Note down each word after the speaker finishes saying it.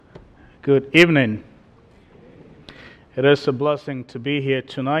Good evening. It is a blessing to be here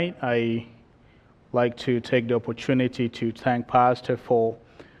tonight. I like to take the opportunity to thank Pastor for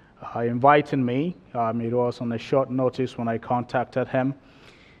inviting me. It was on a short notice when I contacted him.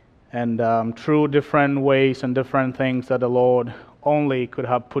 And through different ways and different things that the Lord only could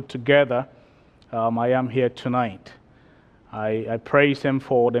have put together, I am here tonight. I praise Him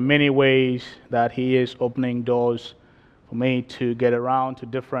for the many ways that He is opening doors for me to get around to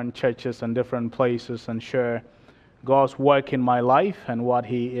different churches and different places and share God's work in my life and what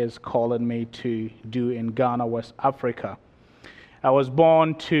He is calling me to do in Ghana, West Africa. I was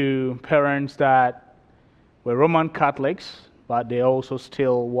born to parents that were Roman Catholics, but they also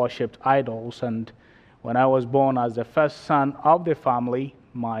still worshipped idols. And when I was born as the first son of the family,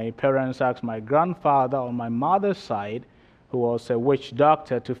 my parents asked my grandfather on my mother's side, who was a witch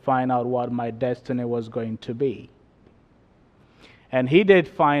doctor, to find out what my destiny was going to be. And he did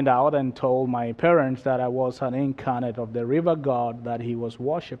find out and told my parents that I was an incarnate of the river god that he was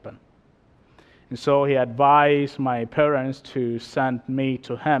worshiping. And so he advised my parents to send me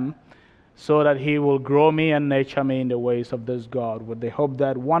to him so that he will grow me and nurture me in the ways of this God, with the hope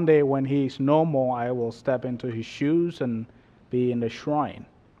that one day when he is no more, I will step into his shoes and be in the shrine.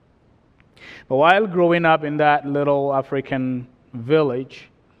 But while growing up in that little African village,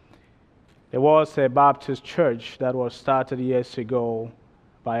 there was a Baptist church that was started years ago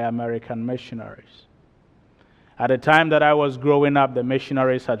by American missionaries. At the time that I was growing up, the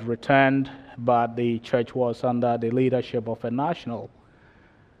missionaries had returned, but the church was under the leadership of a national.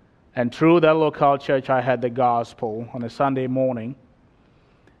 And through that local church, I had the gospel on a Sunday morning.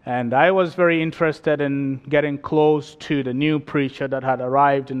 And I was very interested in getting close to the new preacher that had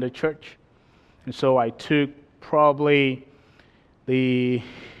arrived in the church. And so I took probably the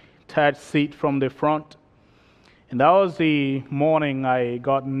third seat from the front. And that was the morning I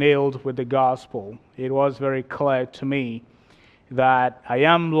got nailed with the gospel. It was very clear to me that I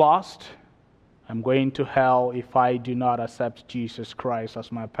am lost. I'm going to hell if I do not accept Jesus Christ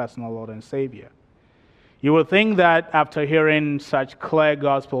as my personal Lord and Savior. You would think that after hearing such clear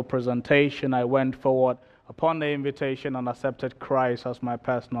gospel presentation, I went forward upon the invitation and accepted Christ as my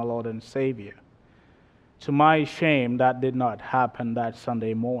personal Lord and Savior. To my shame, that did not happen that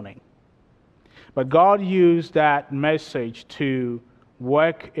Sunday morning. But God used that message to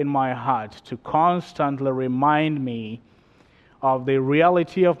work in my heart, to constantly remind me of the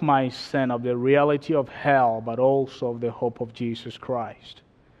reality of my sin, of the reality of hell, but also of the hope of Jesus Christ.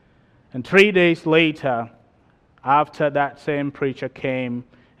 And 3 days later, after that same preacher came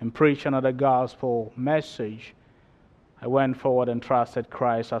and preached another gospel message, I went forward and trusted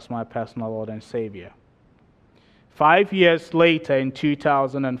Christ as my personal Lord and Savior. 5 years later, in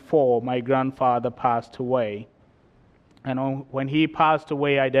 2004, my grandfather passed away. And when he passed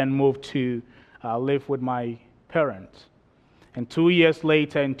away, I then moved to live with my parents. And 2 years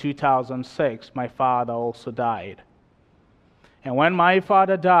later, in 2006, my father also died. And when my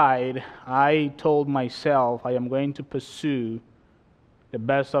father died, I told myself I am going to pursue the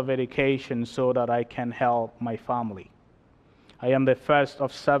best of education so that I can help my family. I am the first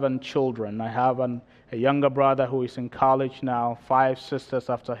of 7 children. I have a younger brother who is in college now, 5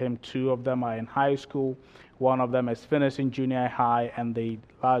 sisters after him. 2 of them are in high school. 1 of them is finishing junior high, and the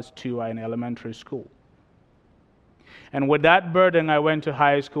last 2 are in elementary school. And with that burden, I went to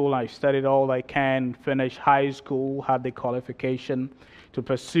high school. I studied all I can, finished high school, had the qualification to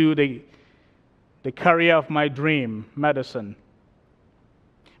pursue the career of my dream, medicine.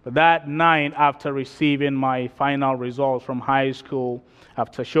 But that night, after receiving my final results from high school,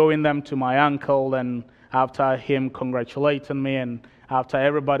 after showing them to my uncle, and after him congratulating me, and after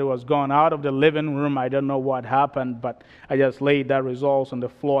everybody was gone out of the living room, I don't know what happened, but I just laid that results on the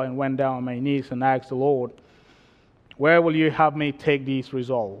floor and went down on my knees and asked the Lord, where will you have me take these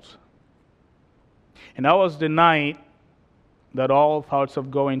results? And that was the night that all thoughts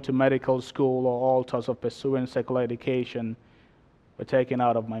of going to medical school or all thoughts of pursuing secular education were taken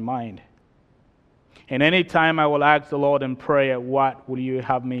out of my mind. And any time I will ask the Lord in prayer, what will you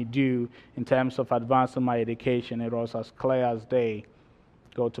have me do in terms of advancing my education, it was as clear as day,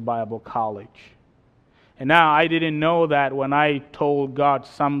 go to Bible college. And now I didn't know that when I told God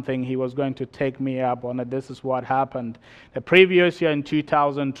something, He was going to take me up on it. This is what happened. The previous year in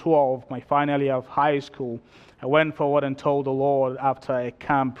 2012, my final year of high school, I went forward and told the Lord after a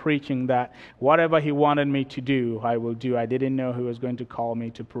camp preaching that whatever He wanted me to do, I will do. I didn't know He was going to call me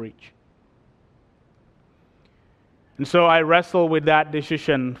to preach. And so I wrestled with that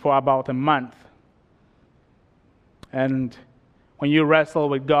decision for about a month. And when you wrestle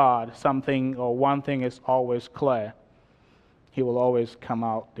with God, something or one thing is always clear. He will always come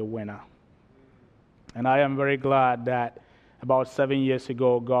out the winner. And I am very glad that about 7 years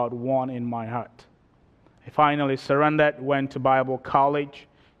ago, God won in my heart. I finally surrendered, went to Bible college,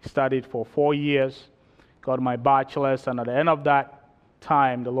 studied for 4 years, got my bachelor's, and at the end of that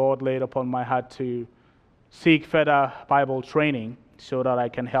time, the Lord laid upon my heart to seek further Bible training so that I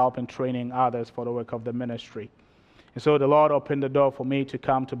can help in training others for the work of the ministry. And so the Lord opened the door for me to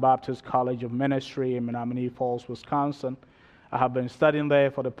come to Baptist College of Ministry in Menominee Falls, Wisconsin. I have been studying there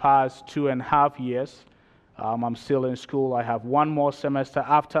for the past 2.5 years. I'm still in school. I have one more semester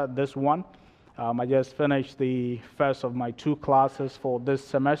after this one. I just finished the first of my 2 classes for this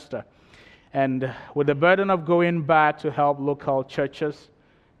semester. And with the burden of going back to help local churches,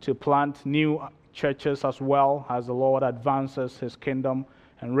 to plant new churches as well as the Lord advances His kingdom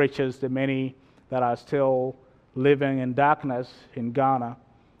and reaches the many that are still living in darkness in Ghana,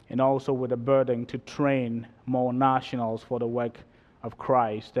 and also with a burden to train more nationals for the work of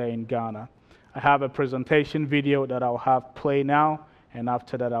Christ there in Ghana. I have a presentation video that I'll have play now, and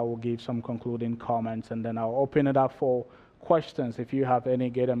after that I will give some concluding comments, and then I'll open it up for questions. If you have any,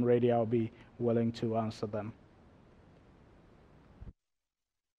 get them ready. I'll be willing to answer them.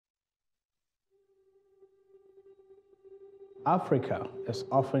 Africa is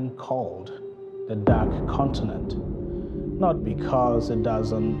often called the dark continent, not because it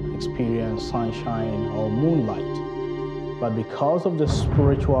doesn't experience sunshine or moonlight, but because of the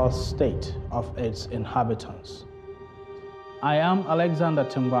spiritual state of its inhabitants. I am Alexander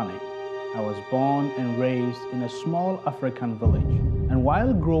Timbani. I was born and raised in a small African village, and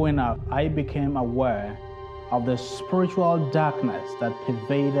while growing up, I became aware of the spiritual darkness that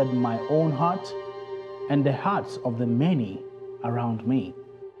pervaded my own heart and the hearts of the many around me.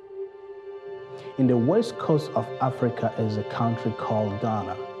 In the west coast of Africa is a country called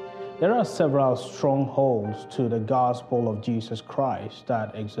Ghana. There are several strongholds to the gospel of Jesus Christ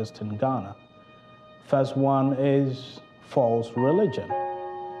that exist in Ghana. First one is false religion,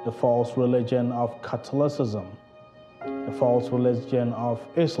 the false religion of Catholicism, the false religion of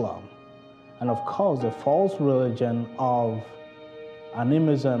Islam, and of course the false religion of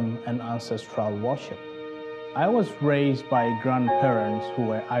animism and ancestral worship. I was raised by grandparents who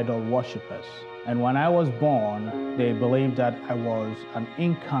were idol worshippers, and when I was born, they believed that I was an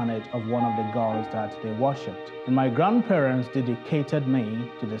incarnate of one of the gods that they worshipped. And my grandparents dedicated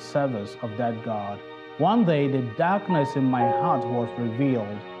me to the service of that god. One day, the darkness in my heart was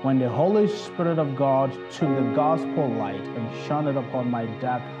revealed when the Holy Spirit of God took the gospel light and shone it upon my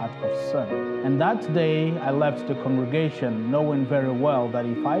dark heart of sin. And that day, I left the congregation knowing very well that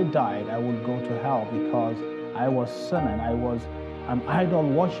if I died, I would go to hell because I was sinning. I was an idol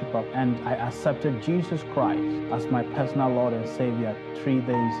worshiper, and I accepted Jesus Christ as my personal Lord and Savior 3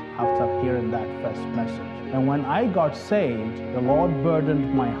 days after hearing that first message. And when I got saved, the Lord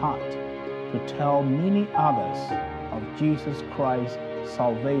burdened my heart to tell many others of Jesus Christ's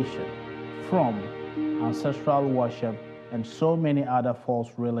salvation from ancestral worship and so many other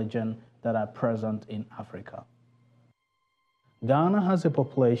false religions that are present in Africa. Ghana has a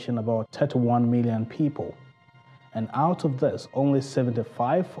population of about 31 million people, and out of this, only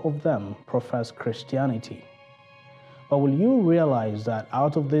 75 of them profess Christianity. But will you realize that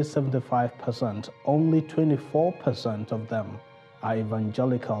out of these 75%, only 24% of them are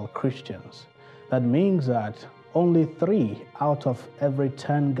evangelical Christians? That means that only 3 out of every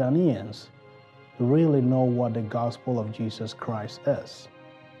 10 Ghanaians really know what the gospel of Jesus Christ is.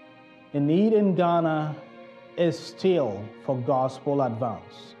 The need in Ghana is still for gospel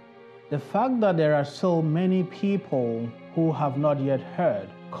advance. The fact that there are so many people who have not yet heard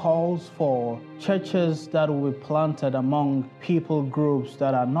calls for churches that will be planted among people groups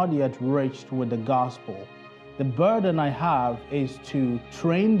that are not yet reached with the gospel. The burden I have is to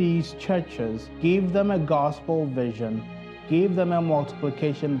train these churches, give them a gospel vision, give them a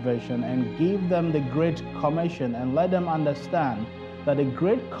multiplication vision, and give them the Great Commission, and let them understand that the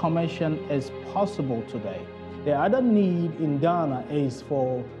Great Commission is possible today. The other need in Ghana is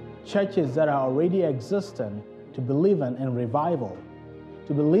for churches that are already existing to believe in revival.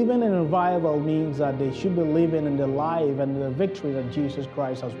 To believe in revival means that they should be living in the life and the victory that Jesus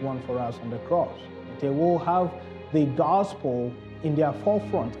Christ has won for us on the cross. They will have the gospel in their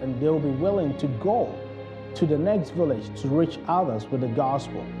forefront, and they will be willing to go to the next village to reach others with the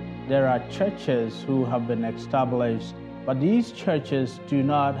gospel. There are churches who have been established, but these churches do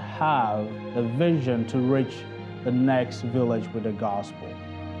not have the vision to reach the next village with the gospel.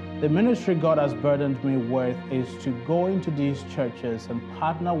 The ministry God has burdened me with is to go into these churches and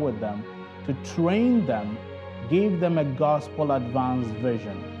partner with them to train them, give them a gospel advanced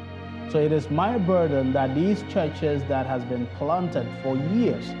vision. So it is my burden that these churches that has been planted for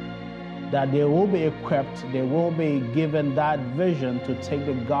years that they will be equipped, they will be given that vision to take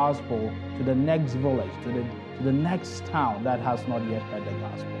the gospel to the next village, to the next town that has not yet heard the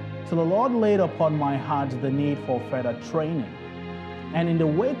gospel. So the Lord laid upon my heart the need for further training. And in the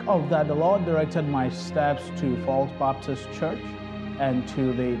wake of that, the Lord directed my steps to Falls Baptist Church and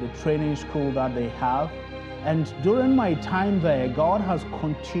to the training school that they have. And during my time there, God has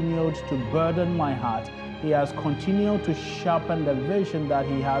continued to burden my heart. He has continued to sharpen the vision that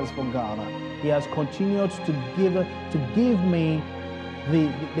He has for Ghana. He has continued to give me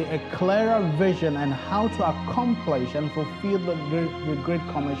a clearer vision and how to accomplish and fulfill the Great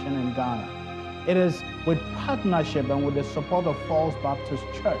Commission in Ghana. It is with partnership and with the support of Falls Baptist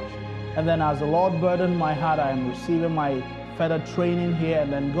Church. And then as the Lord burdened my heart, I am receiving my further training here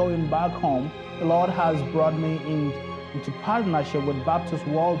and then going back home. The Lord has brought me into partnership with Baptist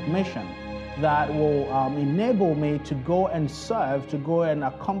World Mission that will enable me to go and serve, to go and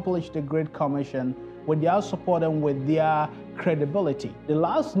accomplish the Great Commission with their support and with their credibility. The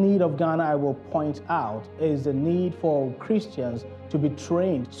last need of Ghana I will point out is the need for Christians to be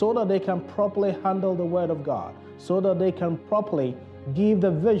trained so that they can properly handle the Word of God, so that they can properly give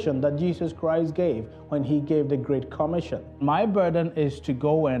the vision that Jesus Christ gave when He gave the Great Commission. My burden is to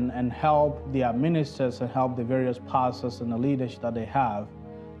go in and help their ministers and help the various pastors and the leaders that they have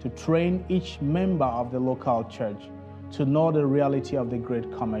to train each member of the local church to know the reality of the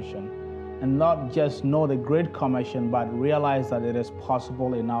Great Commission. And not just know the Great Commission, but realize that it is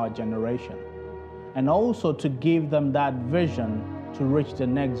possible in our generation. And also to give them that vision to reach the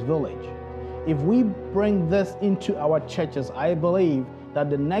next village. If we bring this into our churches, I believe that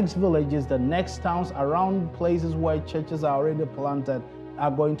the next villages, the next towns around places where churches are already planted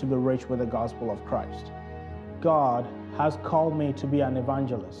are going to be rich with the gospel of Christ. God has called me to be an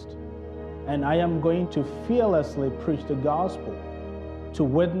evangelist, and I am going to fearlessly preach the gospel, to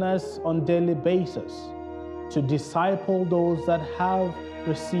witness on a daily basis, to disciple those that have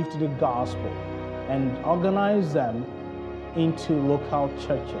received the gospel and organize them into local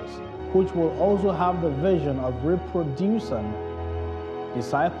churches, which will also have the vision of reproducing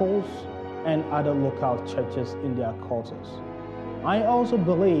disciples and other local churches in their quarters. I also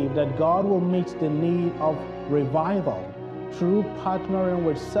believe that God will meet the need of revival through partnering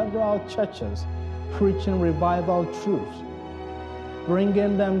with several churches, preaching revival truths,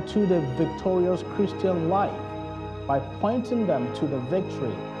 bringing them to the victorious Christian life by pointing them to the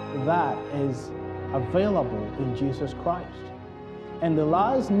victory that is available in Jesus Christ. And the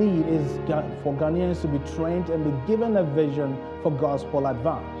last need is for Ghanaians to be trained and be given a vision for gospel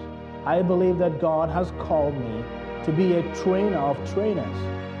advance. I believe that God has called me to be a trainer of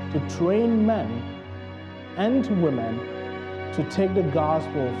trainers, to train men and women to take the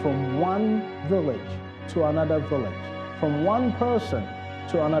gospel from one village to another village, from one person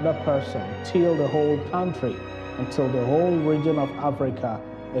to another person, till the whole country, until the whole region of Africa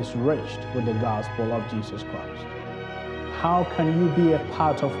is reached with the gospel of Jesus Christ. How can you be a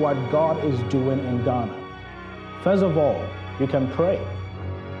part of what God is doing in Ghana? First of all, you can pray.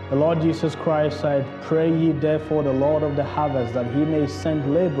 The Lord Jesus Christ said, "Pray ye therefore the Lord of the harvest, that He may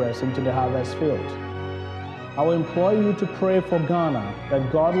send laborers into the harvest field." I will implore you to pray for Ghana,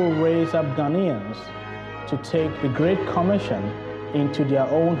 that God will raise up Ghanaians to take the Great Commission into their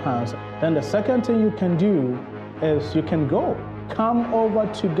own hands. Then the second thing you can do is you can come over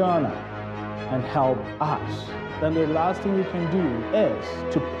to Ghana and help us. Then the last thing you can do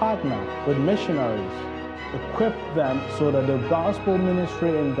is to partner with missionaries, equip them so that the gospel ministry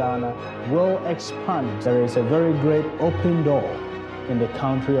in Ghana will expand. There is a very great open door in the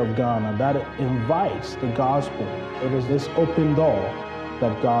country of Ghana that invites the gospel. It is this open door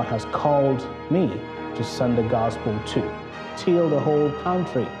that God has called me to send the gospel to, till the whole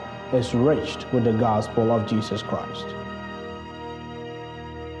country is reached with the gospel of Jesus Christ.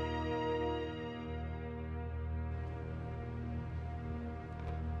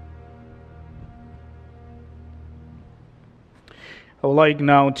 I would like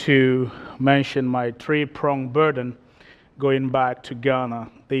now to mention my three-pronged burden going back to Ghana.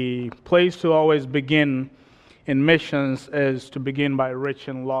 The place to always begin in missions is to begin by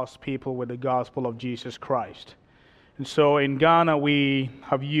reaching lost people with the gospel of Jesus Christ. And so in Ghana we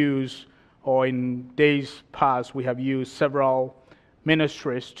have used, or in days past, we have used several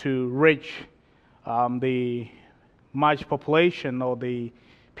ministries to reach the much population, or the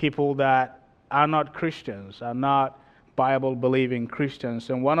people that are not Christians, are not Bible-believing Christians.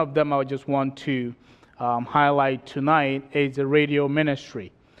 And one of them I just want to highlight tonight is the radio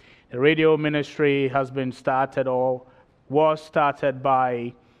ministry. The radio ministry has been started, or was started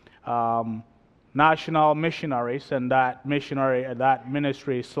by national missionaries, and that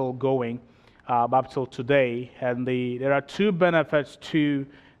ministry is still going up till today. And there are two benefits to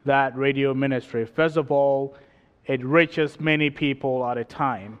that radio ministry. First of all, it reaches many people at a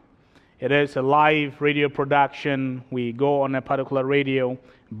time. It is a live radio production. We go on a particular radio,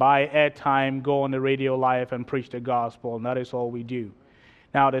 buy airtime, go on the radio live and preach the gospel, and that is all we do.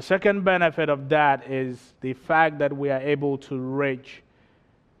 Now, the second benefit of that is the fact that we are able to reach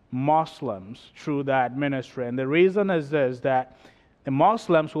Muslims through that ministry. And the reason is this, that the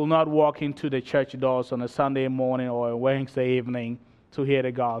Muslims will not walk into the church doors on a Sunday morning or a Wednesday evening to hear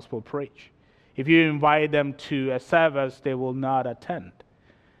the gospel preached. If you invite them to a service, they will not attend.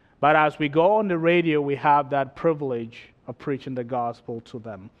 But as we go on the radio, we have that privilege of preaching the gospel to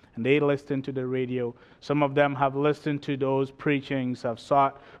them. And they listen to the radio. Some of them have listened to those preachings, have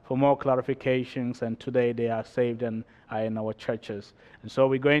sought for more clarifications, and today they are saved and are in our churches. And so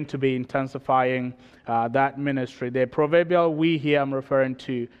we're going to be intensifying that ministry. The proverbial we here, I'm referring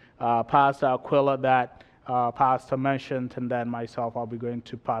to Pastor Aquila that Pastor mentioned, and then myself, I'll be going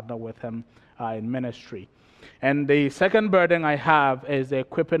to partner with him in ministry. And the second burden I have is the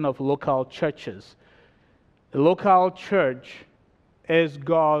equipping of local churches. The local church is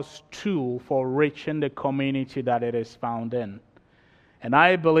God's tool for reaching the community that it is found in. And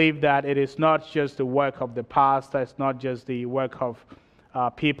I believe that it is not just the work of the pastor, it's not just the work of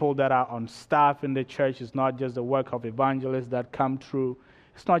people that are on staff in the church, it's not just the work of evangelists that come through,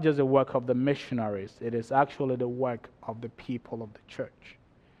 it's not just the work of the missionaries, it is actually the work of the people of the church.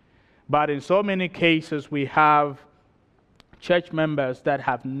 But in so many cases, we have church members that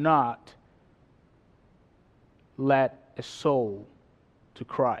have not led a soul to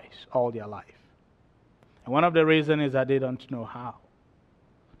Christ all their life. And one of the reasons is that they don't know how.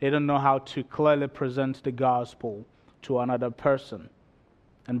 They don't know how to clearly present the gospel to another person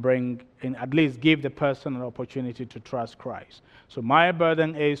and at least give the person an opportunity to trust Christ. So my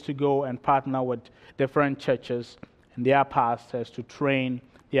burden is to go and partner with different churches and their pastors to train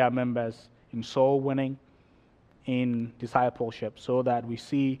their members in soul winning, in discipleship, so that we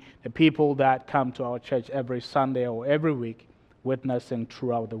see the people that come to our church every Sunday or every week witnessing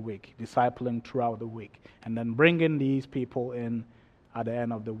throughout the week, discipling throughout the week, and then bringing these people in at the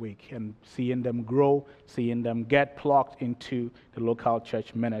end of the week and seeing them grow, seeing them get plugged into the local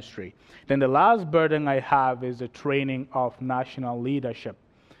church ministry. Then the last burden I have is the training of national leadership.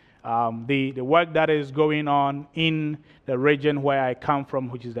 The work that is going on in the region where I come from,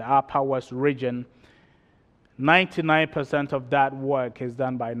 which is the Upper West region, 99% of that work is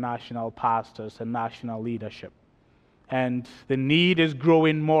done by national pastors and national leadership. And the need is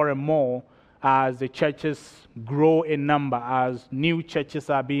growing more and more as the churches grow in number, as new churches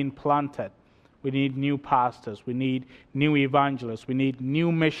are being planted. We need new pastors. We need new evangelists. We need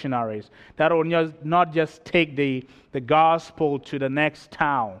new missionaries that will not just take the gospel to the next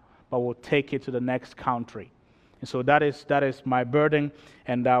town, but will take it to the next country. And so that is my burden.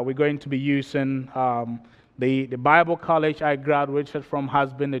 And we're going to be using the Bible college I graduated from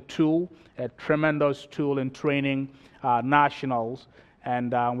has been a tremendous tool in training nationals.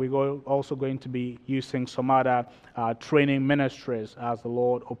 And we're also going to be using some other training ministries as the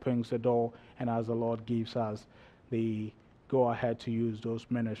Lord opens the door and as the Lord gives us the go-ahead to use those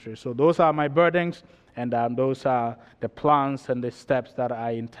ministries. So those are my burdens, and those are the plans and the steps that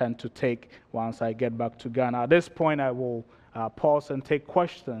I intend to take once I get back to Ghana. At this point, I will pause and take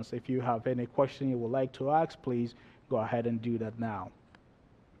questions. If you have any question you would like to ask, please go ahead and do that now.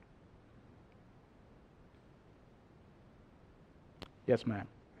 Yes, ma'am.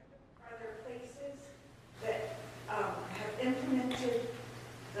 Are there places that have implemented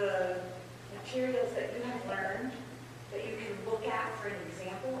the materials that you have learned that you can look at for an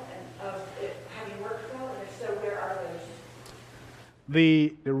example of it having worked well? And if so, where are those?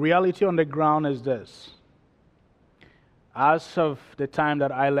 The reality on the ground is this. As of the time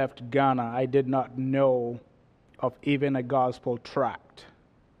that I left Ghana, I did not know of even a gospel tract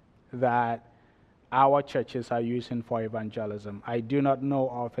that our churches are using for evangelism. I do not know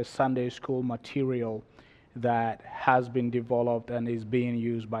of a Sunday school material that has been developed and is being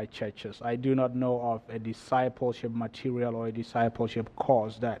used by churches. I do not know of a discipleship material or a discipleship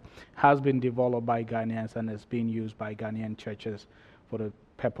course that has been developed by Ghanaians and is being used by Ghanaian churches for the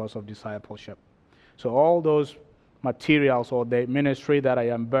purpose of discipleship. So all those materials or the ministry that I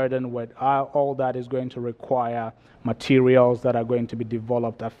am burdened with, all that is going to require materials that are going to be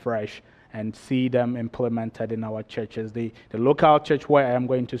developed afresh and see them implemented in our churches. The local church where I am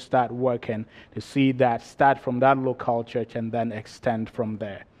going to start working, to see that start from that local church and then extend from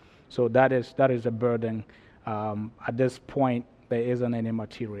there. So that is a burden. At this point, there isn't any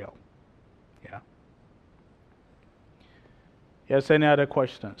material. Yeah. Yes, any other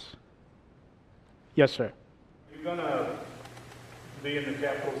questions? Yes, sir. You gonna be in the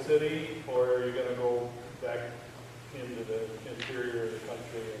capital city, or are you gonna go back into the interior of the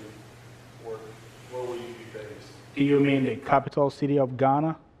country and work? Where will you be based? Do you mean the capital city of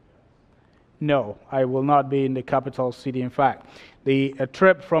Ghana? No, I will not be in the capital city. In fact, the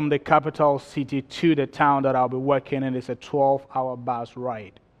trip from the capital city to the town that I'll be working in is a 12-hour bus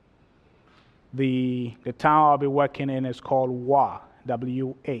ride. The town I'll be working in is called WA,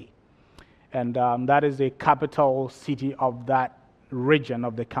 W-A. And that is the capital city of that region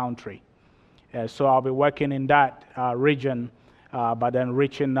of the country. So I'll be working in that region, but then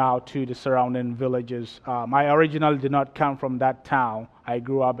reaching out to the surrounding villages. I originally did not come from that town. I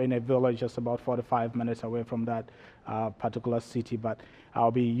grew up in a village just about 45 minutes away from that particular city, but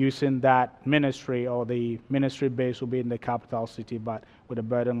I'll be using that ministry, or the ministry base will be in the capital city, but with the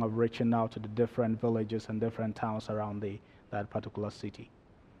burden of reaching out to the different villages and different towns around that particular city.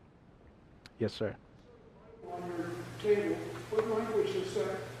 Yes, sir. On your table, what language is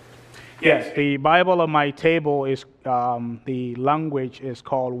that? Yes, the Bible on my table is, the language is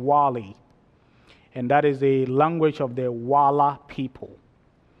called Wali. And that is the language of the Wala people.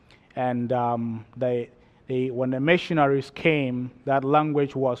 And when the missionaries came, that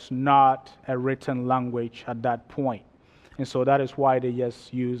language was not a written language at that point. And so that is why they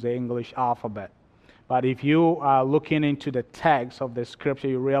just use the English alphabet. But if you are looking into the text of the scripture,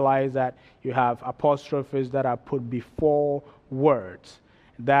 you realize that you have apostrophes that are put before words.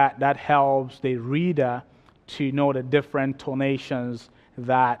 That helps the reader to know the different tonations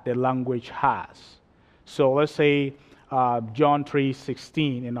that the language has. So let's say John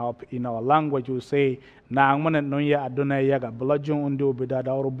 3:16 in our language will say, "Nang manan noya adonai yaga belajon undo beda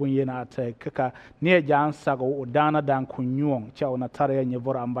dauro bunye na ate kaka ne jan sago udana dan kunyong cha onatare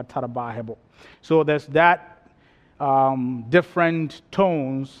nyevora ambatara bahebo." So there's that different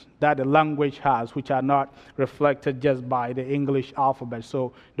tones that the language has, which are not reflected just by the English alphabet.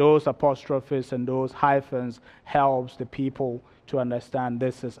 So those apostrophes and those hyphens helps the people to understand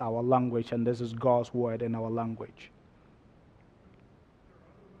this is our language and this is God's word in our language.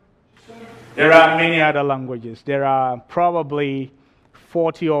 There are many other languages. There are probably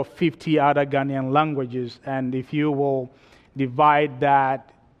 40 or 50 other Ghanaian languages, and if you will divide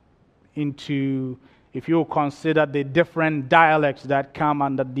that into, if you consider the different dialects that come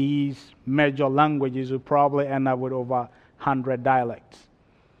under these major languages, you probably end up with over 100 dialects.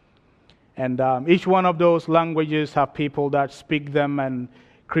 And each one of those languages have people that speak them, and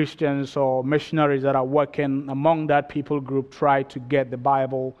Christians or missionaries that are working among that people group try to get the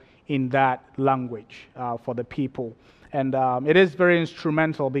Bible in that language for the people. And it is very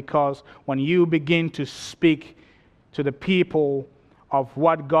instrumental, because when you begin to speak to the people of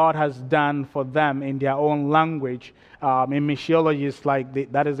what God has done for them in their own language, in missiology, it's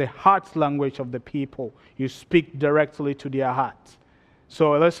like that is the heart language of the people. You speak directly to their hearts.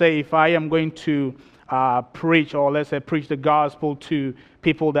 So let's say if I am going to preach, or let's say preach the gospel to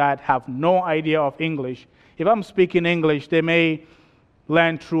people that have no idea of English, if I'm speaking English, they may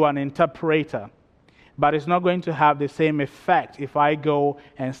learn through an interpreter, but it's not going to have the same effect if I go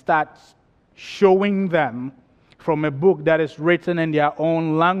and start showing them from a book that is written in their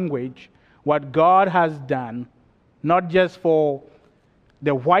own language what God has done, not just for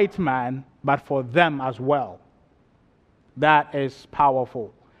the white man, but for them as well. That is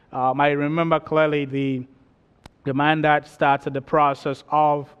powerful. I remember clearly the man that started the process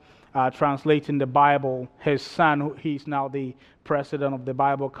of translating the Bible, his son, he's now the president of the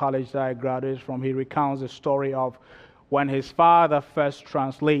Bible college that I graduated from. He recounts the story of when his father first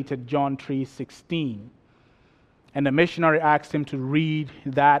translated John 3:16. And the missionary asked him to read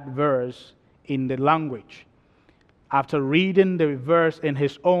that verse in the language. After reading the verse in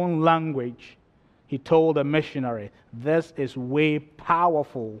his own language, he told the missionary, "This is way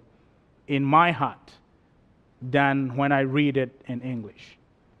powerful in my heart than when I read it in English."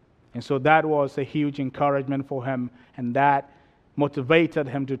 And so that was a huge encouragement for him, and that motivated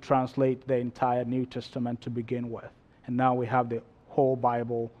him to translate the entire New Testament to begin with. And now we have the whole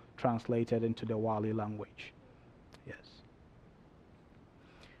Bible translated into the Wali language. Yes.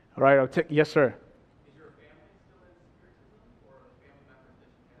 All right, I'll take, yes, sir. Is your family still in Spiritism, or are family members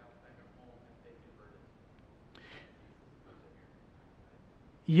that you have back at home and they converted?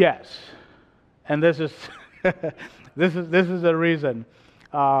 Yes, and this is this is the reason.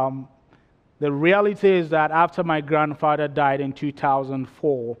 The reality is that after my grandfather died in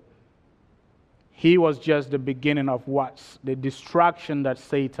 2004, he was just the beginning of the destruction that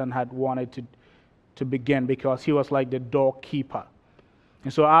Satan had wanted to begin, because he was like the doorkeeper.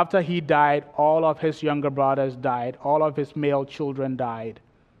 And so after he died, all of his younger brothers died. All of his male children died.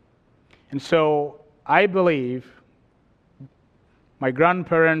 And so I believe my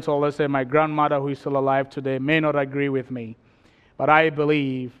grandparents, or let's say my grandmother who is still alive today, may not agree with me. But I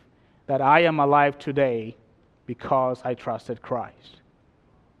believe that I am alive today because I trusted Christ.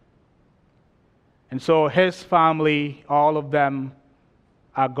 And so his family, all of them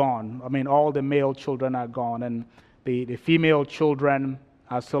are gone. I mean, all the male children are gone. And the female children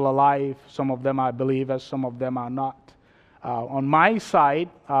are still alive. Some of them are believers, some of them are not. On my side,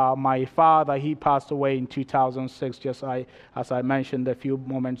 my father, he passed away in 2006, just as I mentioned a few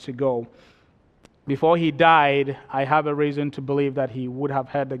moments ago. Before he died, I have a reason to believe that he would have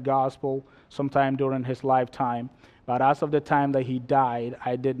heard the gospel sometime during his lifetime. But as of the time that he died,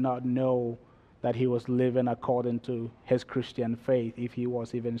 I did not know that he was living according to his Christian faith, if he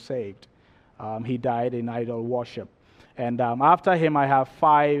was even saved. He died in idol worship. And after him, I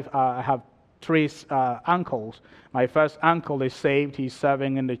have three uncles. My first uncle is saved. He's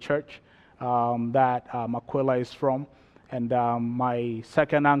serving in the church that Aquila is from. And my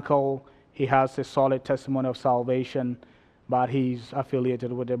second uncle, he has a solid testimony of salvation, but he's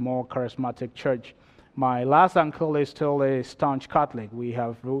affiliated with a more charismatic church. My last uncle is still a staunch Catholic. We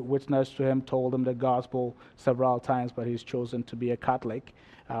have witnessed to him, told him the gospel several times, but he's chosen to be a Catholic.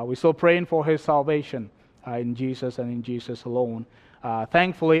 We're still praying for his salvation in Jesus and in Jesus alone.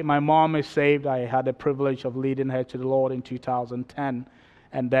 Thankfully, my mom is saved. I had the privilege of leading her to the Lord in 2010.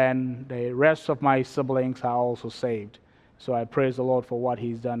 And then the rest of my siblings are also saved. So I praise the Lord for what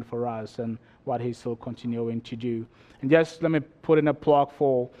he's done for us and what he's still continuing to do. And just let me put in a plug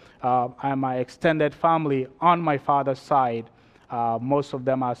for my extended family on my father's side. Most of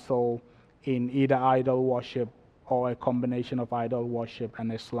them are still in either idol worship or a combination of idol worship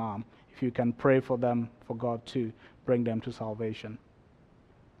and Islam. If you can pray for them, for God to bring them to salvation.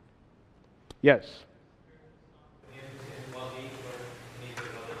 Yes?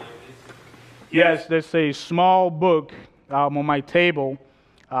 Yes, there's a small book on my table.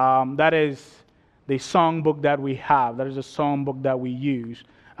 That is the song book that we have. That is a song book that we use.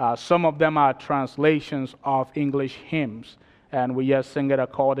 Some of them are translations of English hymns, and we just sing it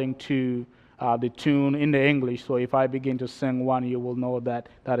according to the tune in the English. So if I begin to sing one, you will know that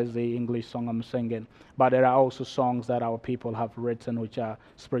that is the English song I'm singing. But there are also songs that our people have written, which are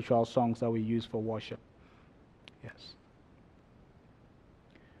spiritual songs that we use for worship. Yes.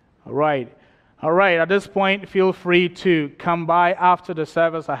 All right. All right, at this point, feel free to come by after the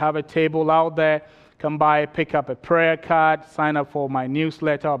service. I have a table out there. Come by, pick up a prayer card, sign up for my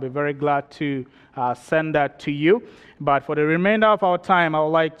newsletter. I'll be very glad to send that to you. But for the remainder of our time, I would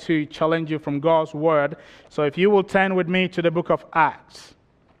like to challenge you from God's Word. So if you will turn with me to the book of Acts.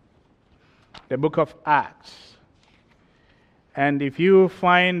 The book of Acts. And if you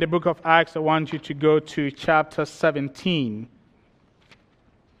find the book of Acts, I want you to go to chapter 17.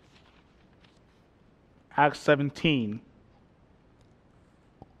 Acts 17.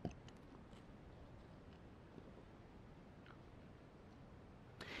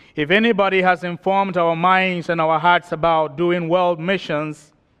 If anybody has informed our minds and our hearts about doing world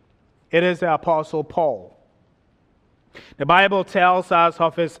missions, it is the Apostle Paul. The Bible tells us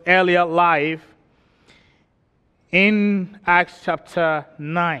of his earlier life in Acts chapter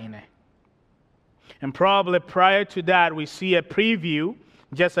 9. And probably prior to that, we see a preview,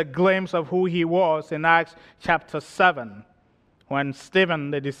 just a glimpse of who he was in Acts chapter 7, when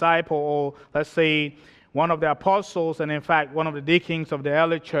Stephen, the disciple, or let's say one of the apostles, and in fact one of the deacons of the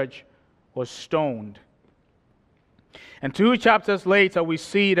early church, was stoned. And 2 chapters later, we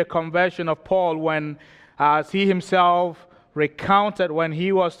see the conversion of Paul when, as he himself recounted, when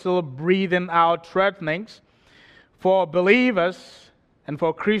he was still breathing out threatenings for believers and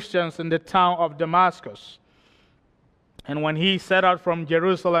for Christians in the town of Damascus. And when he set out from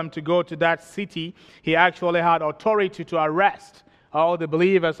Jerusalem to go to that city, he actually had authority to arrest all the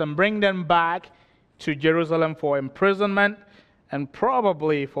believers and bring them back to Jerusalem for imprisonment and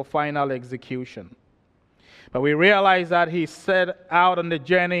probably for final execution. But we realize that he set out on the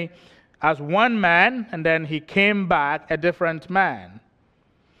journey as one man, and then he came back a different man.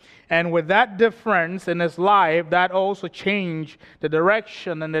 And with that difference in his life, that also changed the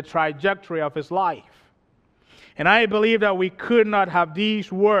direction and the trajectory of his life. And I believe that we could not have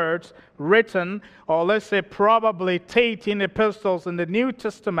these words written, or let's say probably 18 epistles in the New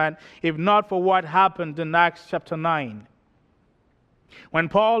Testament, if not for what happened in Acts chapter 9. When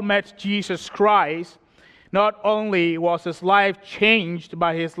Paul met Jesus Christ, not only was his life changed,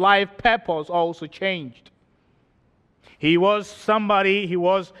 but his life purpose also changed. He was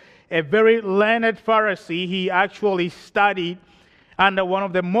a very learned Pharisee. He actually studied under one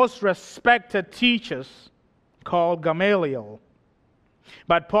of the most respected teachers called Gamaliel.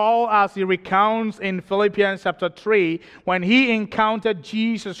 But Paul, as he recounts in Philippians chapter 3, when he encountered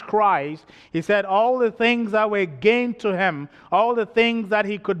Jesus Christ, he said all the things that were gained to him, all the things that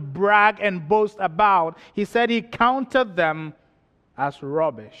he could brag and boast about, he said he counted them as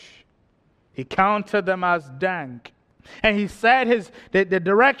rubbish. He counted them as dank. And he said the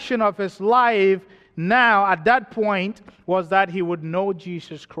direction of his life now at that point was that he would know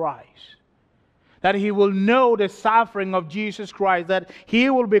Jesus Christ. That he will know the suffering of Jesus Christ, that he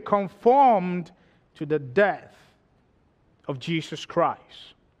will be conformed to the death of Jesus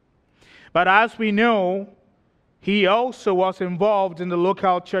Christ. But as we know, he also was involved in the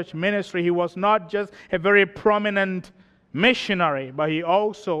local church ministry. He was not just a very prominent missionary, but he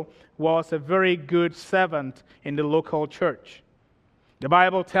also was a very good servant in the local church. The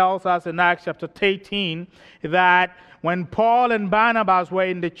Bible tells us in Acts chapter 18 that when Paul and Barnabas were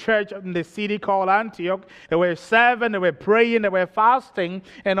in the church in the city called Antioch, they were serving, they were praying, they were fasting,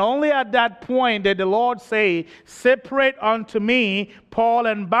 and only at that point did the Lord say, "Separate unto me Paul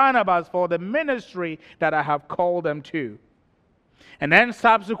and Barnabas for the ministry that I have called them to." And then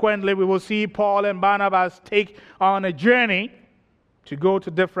subsequently we will see Paul and Barnabas take on a journey to go to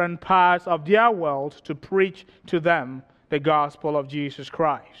different parts of their world to preach to them the gospel of Jesus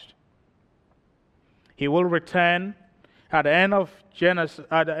Christ. He will return at the end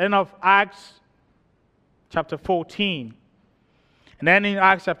of Acts chapter 14. And then in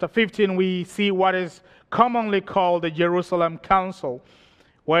Acts chapter 15 we see what is commonly called the Jerusalem Council,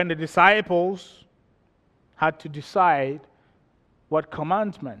 when the disciples had to decide what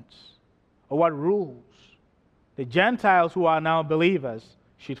commandments or what rules the Gentiles who are now believers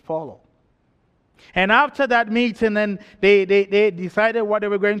should follow. And after that meeting, and they decided what they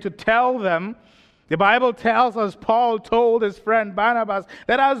were going to tell them. The Bible tells us Paul told his friend Barnabas,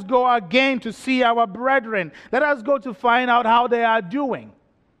 "Let us go again to see our brethren. Let us go to find out how they are doing."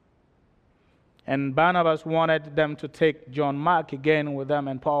 And Barnabas wanted them to take John Mark again with them,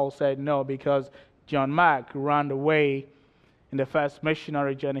 and Paul said no, because John Mark ran away in the first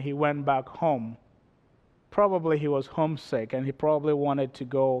missionary journey. He went back home. Probably he was homesick, and he probably wanted to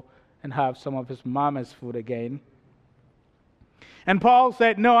go and have some of his mama's food again. And Paul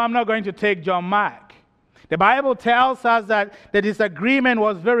said, "No, I'm not going to take John Mark." The Bible tells us that the disagreement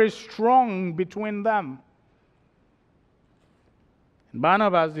was very strong between them. And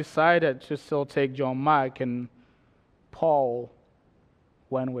Barnabas decided to still take John Mark, and Paul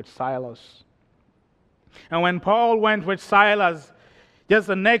went with Silas. And when Paul went with Silas, just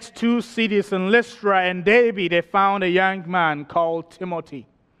the next two cities in Lystra and Derbe, they found a young man called Timothy.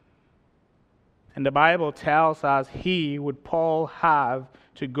 And the Bible tells us he would Paul have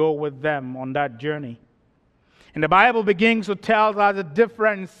to go with them on that journey. And the Bible begins to tell us the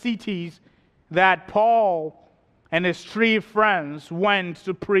different cities that Paul and his three friends went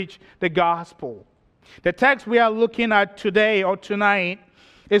to preach the gospel. The text we are looking at today or tonight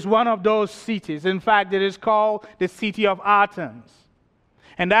is one of those cities. In fact, it is called the city of Athens.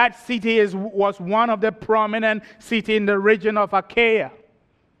 And that city was one of the prominent cities in the region of Achaia.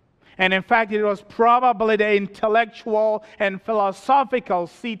 And in fact, it was probably the intellectual and philosophical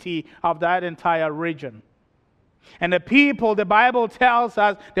city of that entire region. And the people, the Bible tells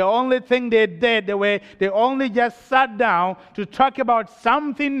us, the only thing they did, they only just sat down to talk about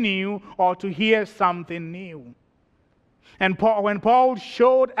something new or to hear something new. And when Paul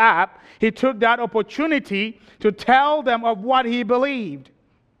showed up, he took that opportunity to tell them of what he believed.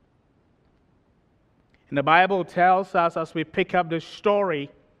 And the Bible tells us, as we pick up the story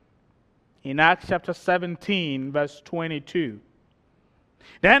in Acts chapter 17, verse 22.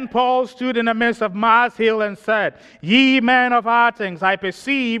 Then Paul stood in the midst of Mars Hill and said, "Ye men of Athens, I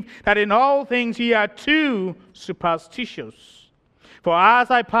perceive that in all things ye are too superstitious. For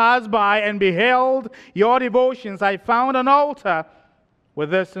as I passed by and beheld your devotions, I found an altar with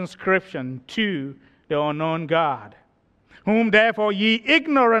this inscription, To the unknown God, whom therefore ye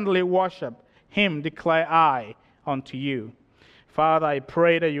ignorantly worship, him declare I unto you." Father, I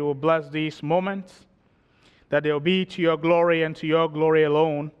pray that you will bless these moments, that they will be to your glory and to your glory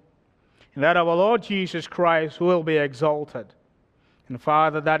alone, and that our Lord Jesus Christ will be exalted. And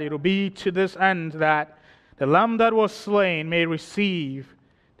Father, that it will be to this end that the Lamb that was slain may receive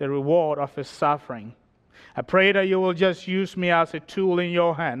the reward of his suffering. I pray that you will just use me as a tool in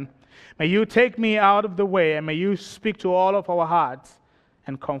your hand. May you take me out of the way, and may you speak to all of our hearts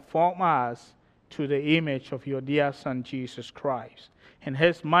and conform us to the image of your dear Son, Jesus Christ. In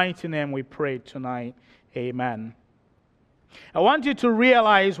his mighty name we pray tonight. Amen. I want you to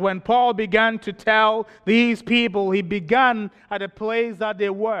realize when Paul began to tell these people, he began at the place that they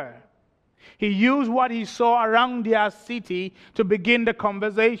were. He used what he saw around their city to begin the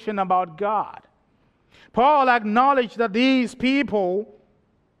conversation about God. Paul acknowledged that these people,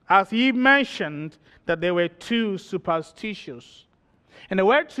 as he mentioned, that they were too superstitious. And the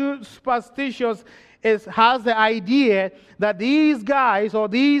word too superstitious has the idea that these guys or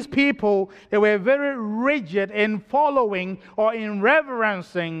these people, they were very rigid in following or in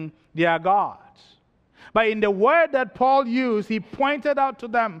reverencing their gods. But in the word that Paul used, he pointed out to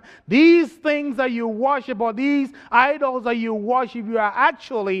them, these things that you worship or these idols that you worship, you are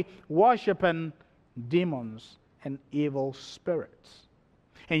actually worshiping demons and evil spirits.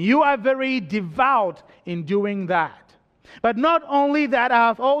 And you are very devout in doing that. But not only that, I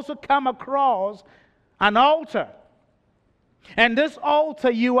have also come across an altar. And this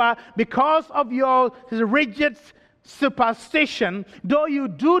altar, you are, because of your rigid superstition, though you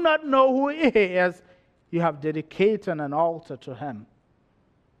do not know who he is, you have dedicated an altar to him.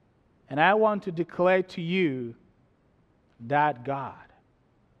 And I want to declare to you that God,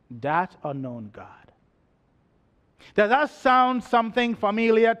 that unknown God. Does that sound something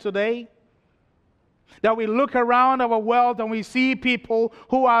familiar today? That we look around our world and we see people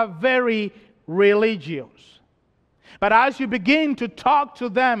who are very religious. But as you begin to talk to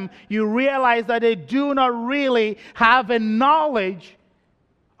them, you realize that they do not really have a knowledge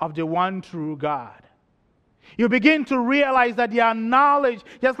of the one true God. You begin to realize that their knowledge,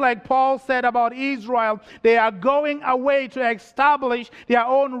 just like Paul said about Israel, they are going away to establish their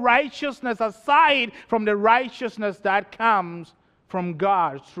own righteousness aside from the righteousness that comes from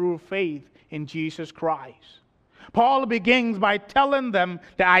God through faith in Jesus Christ. Paul begins by telling them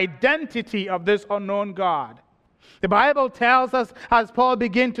the identity of this unknown God. The Bible tells us, as Paul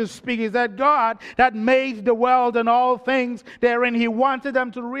began to speak, is that God that made the world and all things therein, he wanted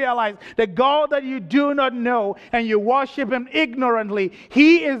them to realize the God that you do not know and you worship him ignorantly,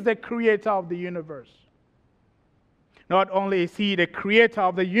 he is the creator of the universe. Not only is he the creator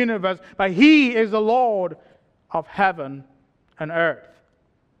of the universe, but he is the Lord of heaven and earth.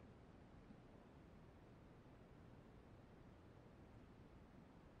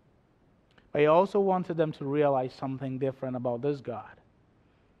 But he also wanted them to realize something different about this God.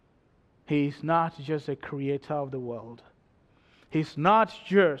 He's not just a creator of the world. He's not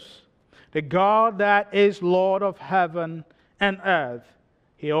just the God that is Lord of heaven and earth.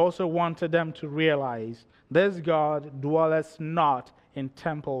 He also wanted them to realize this God dwelleth not in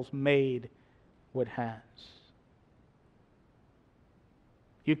temples made with hands.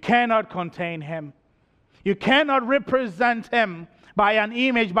 You cannot contain him. You cannot represent him by an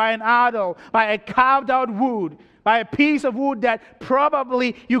image, by an idol, by a carved out wood, by a piece of wood that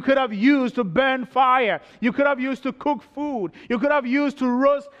probably you could have used to burn fire. You could have used to cook food. You could have used to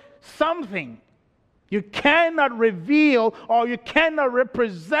roast something. You cannot reveal or you cannot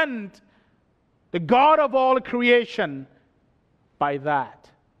represent the God of all creation by that.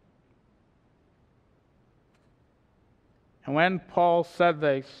 And when Paul said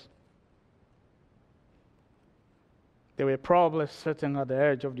this, they were probably sitting at the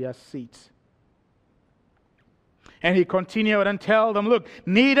edge of their seats. And he continued and told them, look,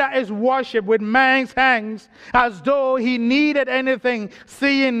 neither is worship with man's hands as though he needed anything,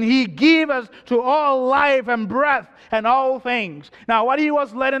 seeing he giveth to all life and breath and all things. Now, what he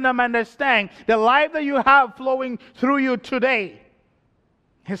was letting them understand, the life that you have flowing through you today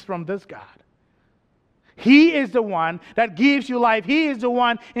is from this God. He is the one that gives you life. He is the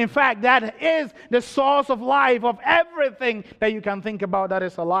one, in fact, that is the source of life, of everything that you can think about that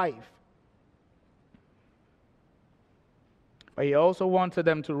is alive. But he also wanted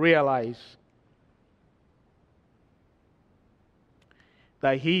them to realize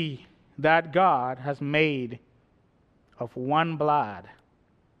that he, that God, has made of one blood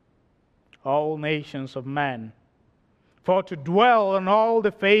all nations of men, for to dwell on all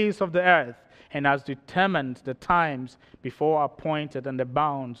the face of the earth, and has determined the times before appointed and the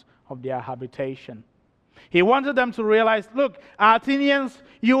bounds of their habitation. He wanted them to realize, look, Athenians,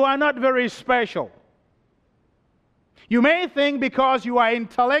 you are not very special. You may think because you are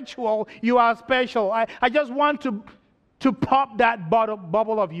intellectual, you are special. I just want to pop that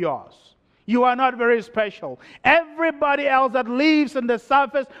bubble of yours. You are not very special. Everybody else that lives on the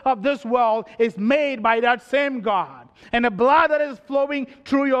surface of this world is made by that same God. And the blood that is flowing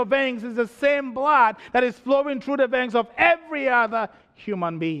through your veins is the same blood that is flowing through the veins of every other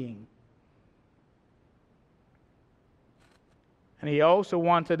human being. And he also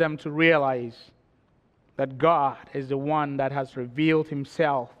wanted them to realize that God is the one that has revealed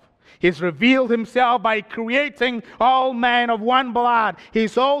himself He's revealed himself by creating all men of one blood.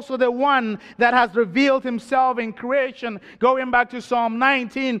 He's also the one that has revealed himself in creation. Going back to Psalm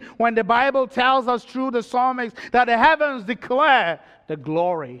 19, when the Bible tells us through the psalmist that the heavens declare the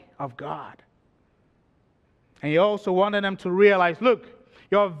glory of God. And he also wanted them to realize, look,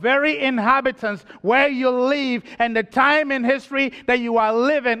 your very inhabitants, where you live, and the time in history that you are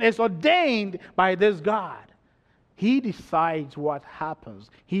living is ordained by this God. He decides what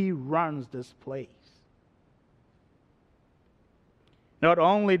happens. He runs this place. Not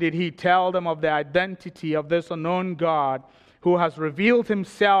only did he tell them of the identity of this unknown God who has revealed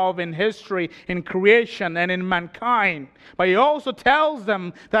himself in history, in creation, and in mankind, but he also tells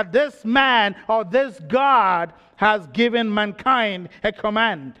them that this man or this God has given mankind a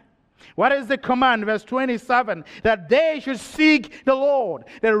command. What is the command? Verse 27, that they should seek the Lord.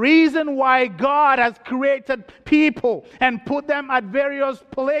 The reason why God has created people and put them at various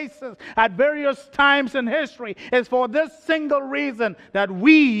places, at various times in history, is for this single reason, that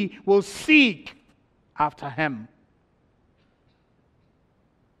we will seek after him.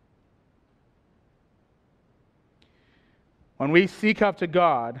 When we seek after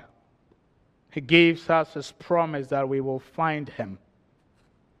God, he gives us his promise that we will find him.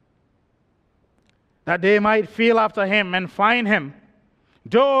 That they might feel after him and find him,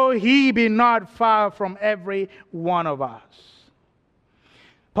 though he be not far from every one of us.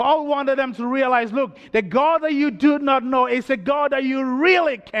 Paul wanted them to realize, look, the God that you do not know is a God that you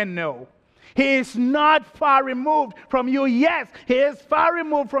really can know. He is not far removed from you. Yes, he is far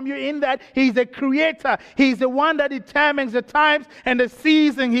removed from you in that he's the creator. He's the one that determines the times and the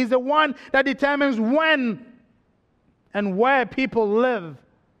season. He's the one that determines when and where people live.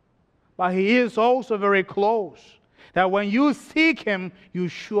 But he is also very close, that when you seek him, you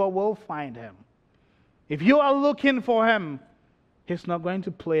sure will find him. If you are looking for him, he's not going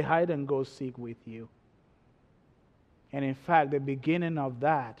to play hide and go seek with you. And in fact, the beginning of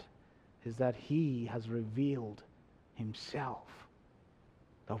that is that he has revealed himself,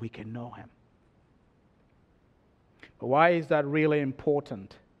 that we can know him. But why is that really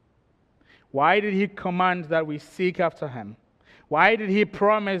important? Why did he command that we seek after him? Why did he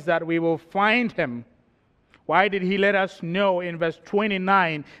promise that we will find him? Why did he let us know in verse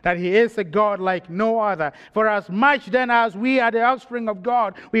 29 that he is a God like no other? For as much then as we are the offspring of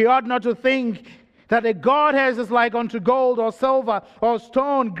God, we ought not to think that the Godhead is like unto gold or silver or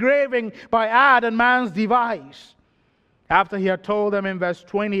stone graven by art and man's device. After he had told them in verse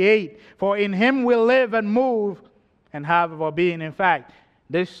 28, for in him we live and move and have our being. In fact,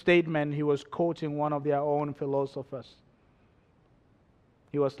 this statement he was quoting one of their own philosophers.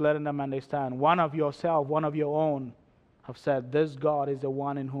 He was letting them understand, one of yourself, one of your own, have said, this God is the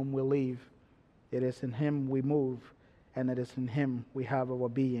one in whom we live. It is in him we move, and it is in him we have our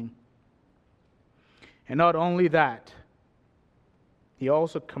being. And not only that, he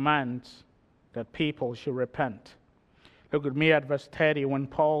also commands that people should repent. Look at me at verse 30 when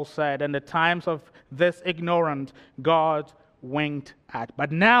Paul said, in the times of this ignorant, God winked at.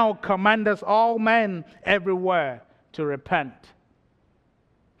 But now commandeth all men everywhere to repent.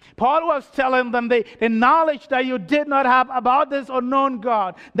 Paul was telling them the knowledge that you did not have about this unknown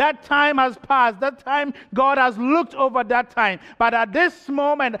God. That time has passed. That time, God has looked over that time. But at this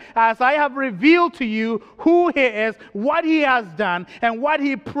moment, as I have revealed to you who he is, what he has done, and what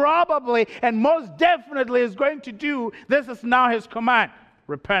he probably and most definitely is going to do, this is now his command.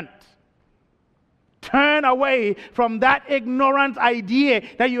 Repent. Turn away from that ignorant idea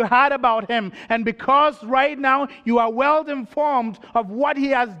that you had about him. And because right now you are well informed of what he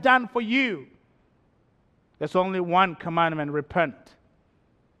has done for you, there's only one commandment: repent.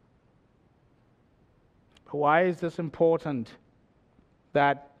 But why is this important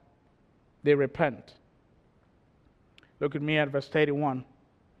that they repent? Look at me at verse 31.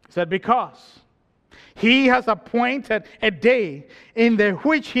 It said, because he has appointed a day in the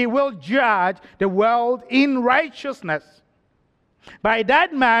which he will judge the world in righteousness by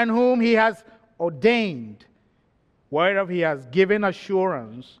that man whom he has ordained, whereof he has given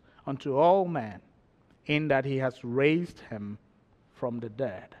assurance unto all men, in that he has raised him from the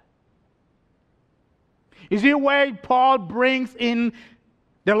dead. You see where Paul brings in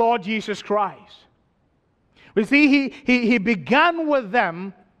the Lord Jesus Christ. We see he began with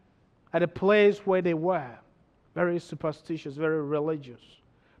them at a place where they were very superstitious, very religious,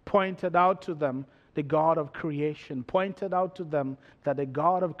 pointed out to them the God of creation, pointed out to them that the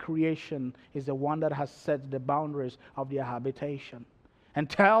God of creation is the one that has set the boundaries of their habitation, and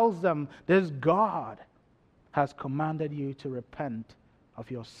tells them this God has commanded you to repent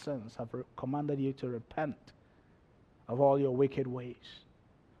of your sins, have commanded you to repent of all your wicked ways.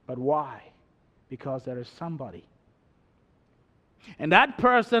 But why? Because there is somebody. And that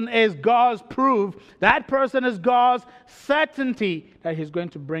person is God's proof. That person is God's certainty that He's going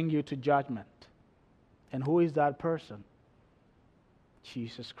to bring you to judgment. And who is that person?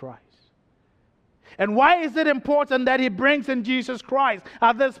 Jesus Christ. And why is it important that He brings in Jesus Christ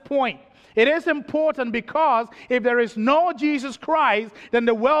at this point? It is important because if there is no Jesus Christ, then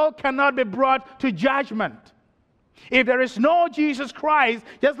the world cannot be brought to judgment. If there is no Jesus Christ,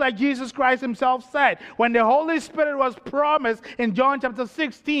 just like Jesus Christ Himself said, when the Holy Spirit was promised in John chapter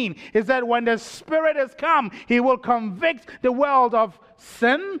 16, He said, when the Spirit has come, He will convict the world of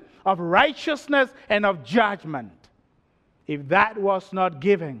sin, of righteousness, and of judgment. If that was not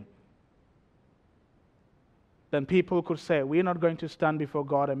given, then people could say, we're not going to stand before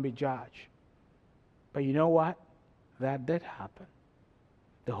God and be judged. But you know what? That did happen.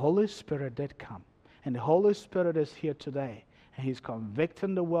 The Holy Spirit did come. And the Holy Spirit is here today. And He's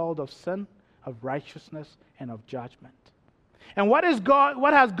convicting the world of sin, of righteousness, and of judgment. And what has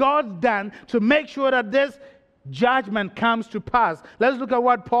God done to make sure that this judgment comes to pass? Let's look at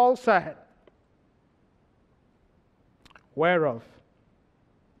what Paul said. Whereof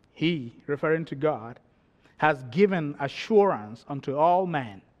He, referring to God, has given assurance unto all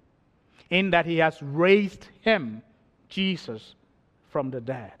men, in that He has raised Him, Jesus, from the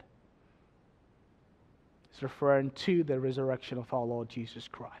dead. It's referring to the resurrection of our Lord Jesus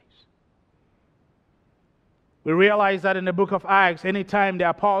Christ. We realize that in the book of Acts, anytime the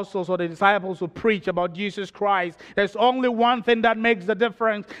apostles or the disciples would preach about Jesus Christ, there's only one thing that makes the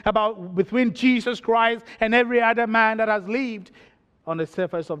difference between Jesus Christ and every other man that has lived on the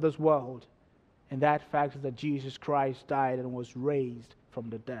surface of this world. And that fact is that Jesus Christ died and was raised from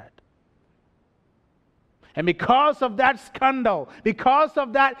the dead. And because of that scandal, because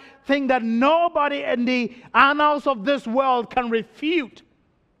of that thing that nobody in the annals of this world can refute,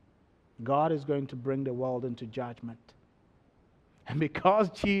 God is going to bring the world into judgment. And because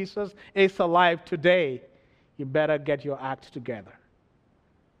Jesus is alive today, you better get your act together.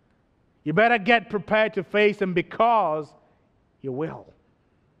 You better get prepared to face Him, because you will.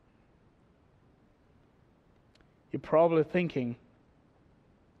 You're probably thinking,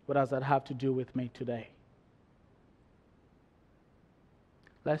 what does that have to do with me today?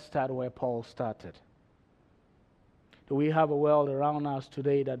 Let's start where Paul started. Do we have a world around us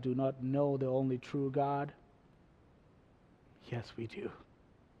today that do not know the only true God? Yes, we do.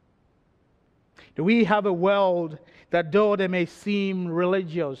 Do we have a world that, though they may seem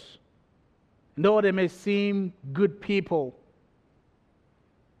religious, though they may seem good people,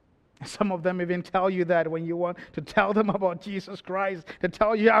 some of them even tell you that when you want to tell them about Jesus Christ, they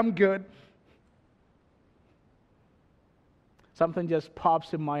tell you, I'm good. Something just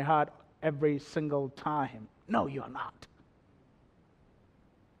pops in my heart every single time. No, you're not.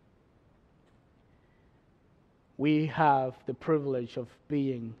 We have the privilege of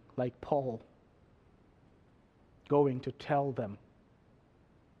being like Paul, going to tell them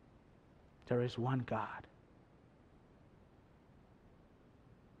there is one God.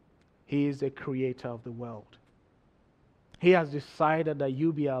 He is the creator of the world. He has decided that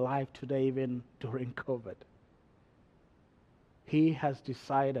you be alive today, even during COVID. He has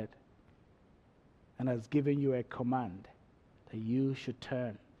decided and has given you a command that you should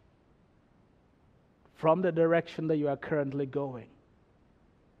turn from the direction that you are currently going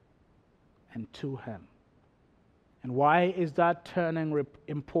and to Him. And why is that turning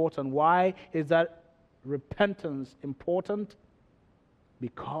important? Why is that repentance important?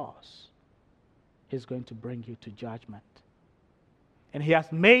 Because He's going to bring you to judgment. And He has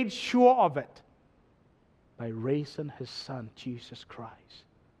made sure of it by raising His Son, Jesus Christ,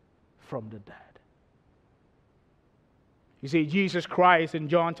 from the dead. You see, Jesus Christ in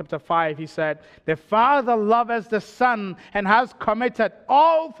John chapter 5, He said, the Father loveth the Son and has committed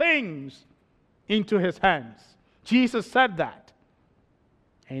all things into His hands. Jesus said that.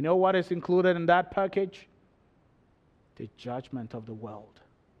 And you know what is included in that package? The judgment of the world.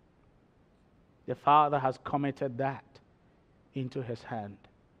 The Father has committed that into His hand.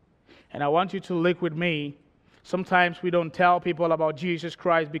 And I want you to look with me. Sometimes we don't tell people about Jesus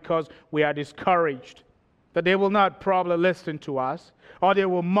Christ because we are discouraged that they will not probably listen to us, or they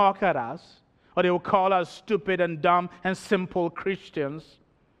will mock at us, or they will call us stupid and dumb and simple Christians.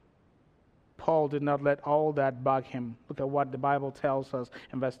 Paul did not let all that bug him. Look at what the Bible tells us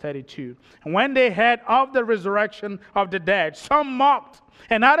in verse 32. And when they heard of the resurrection of the dead, some mocked,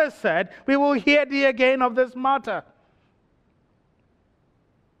 and others said, we will hear thee again of this matter.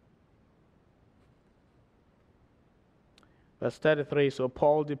 Verse 33, so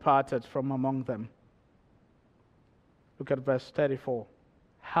Paul departed from among them. Look at verse 34.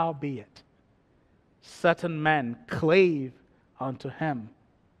 Howbeit, certain men clave unto him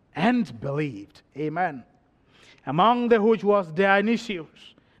and believed. Amen. Among the which was Dionysius,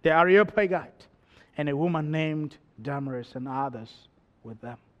 the Areopagite, and a woman named Damaris, and others with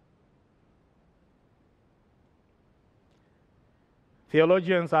them.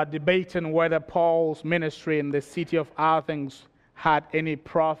 Theologians are debating whether Paul's ministry in the city of Athens had any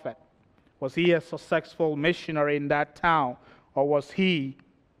profit. Was he a successful missionary in that town, or was he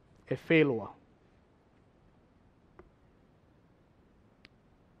a failure?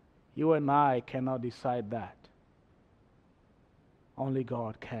 You and I cannot decide that. Only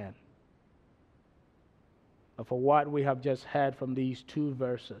God can. But for what we have just heard from these two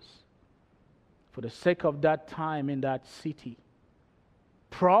verses, for the sake of that time in that city,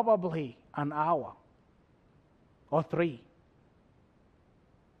 probably an hour or 3,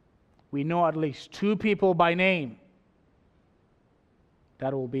 we know at least 2 people by name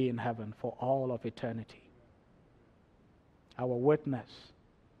that will be in heaven for all of eternity. Our witness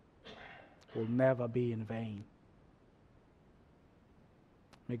will never be in vain.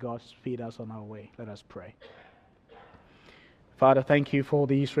 May God speed us on our way. Let us pray. Father, thank you for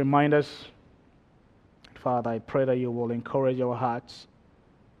these reminders. Father, I pray that you will encourage our hearts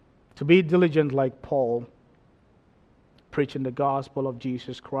to be diligent like Paul, preaching the gospel of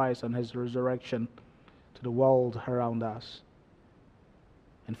Jesus Christ and his resurrection to the world around us.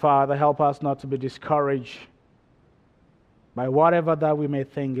 And Father, help us not to be discouraged by whatever that we may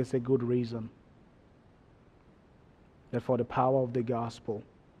think is a good reason, that for the power of the gospel,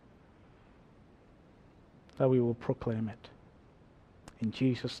 that we will proclaim it. In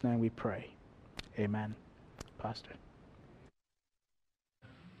Jesus' name we pray. Amen. Pastor.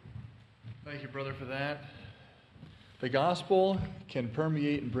 Thank you, brother, for that. The gospel can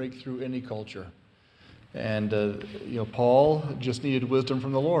permeate and break through any culture. And, Paul just needed wisdom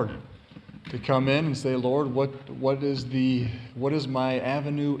from the Lord to come in and say, Lord, what is my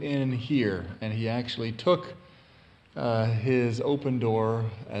avenue in here? And he actually took his open door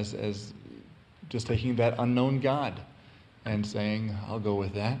as just taking that unknown God and saying, I'll go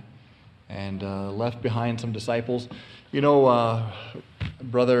with that. And left behind some disciples.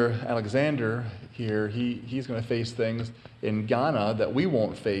 Brother Alexander here, he's going to face things in Ghana that we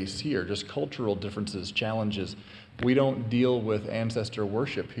won't face here, just cultural differences, challenges. We don't deal with ancestor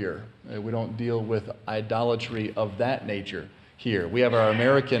worship here. We don't deal with idolatry of that nature here. We have our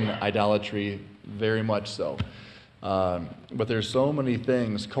American idolatry, very much so. But there's so many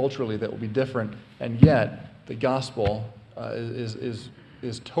things culturally that will be different, and yet the gospel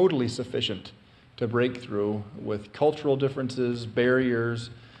is totally sufficient to break through with cultural differences,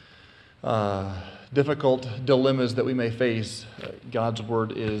 barriers, difficult dilemmas that we may face. God's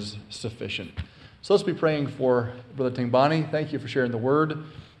word is sufficient. So let's be praying for Brother Tingbani. Thank you for sharing the word.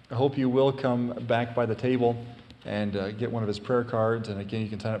 I hope you will come back by the table and get one of his prayer cards. And again, you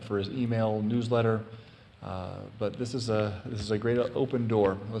can sign up for his email newsletter. But this is a great open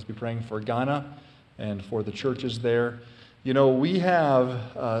door. Let's be praying for Ghana and for the churches there. We have,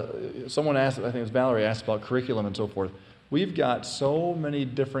 someone asked, I think it was Valerie, asked about curriculum and so forth. We've got so many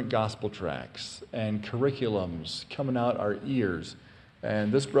different gospel tracts and curriculums coming out our ears.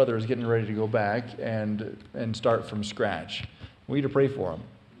 And this brother is getting ready to go back and start from scratch. We need to pray for him.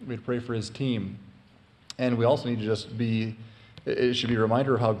 We need to pray for his team. And we also need to just it should be a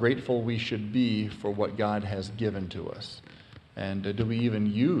reminder of how grateful we should be for what God has given to us. And do we even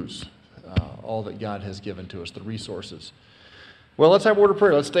use all that God has given to us, the resources? Well, let's have a word of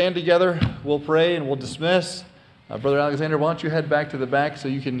prayer. Let's stand together. We'll pray and we'll dismiss. Brother Alexander, why don't you head back to the back so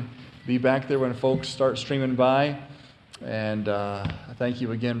you can be back there when folks start streaming by. And thank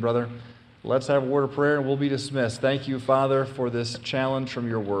you again, brother. Let's have a word of prayer and we'll be dismissed. Thank you, Father, for this challenge from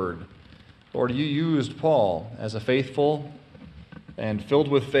your word. Lord, you used Paul as a faithful and filled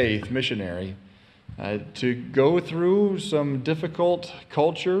with faith missionary to go through some difficult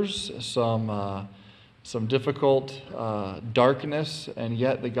cultures, some difficult darkness, and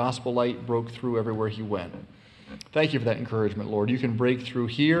yet the gospel light broke through everywhere he went. Thank you for that encouragement, Lord. You can break through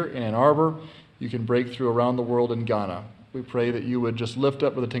here in Ann Arbor. You can break through around the world in Ghana. We pray that you would just lift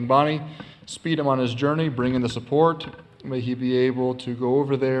up Brother Tingbani, speed him on his journey, bring in the support. May he be able to go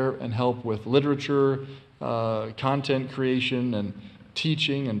over there and help with literature, content creation, and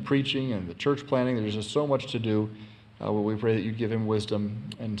teaching and preaching and the church planning. There's just so much to do. We pray that you'd give him wisdom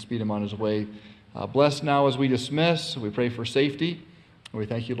and speed him on his way. Bless now as we dismiss. We pray for safety. We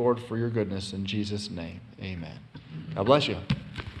thank you, Lord, for your goodness. In Jesus' name, amen. God bless you.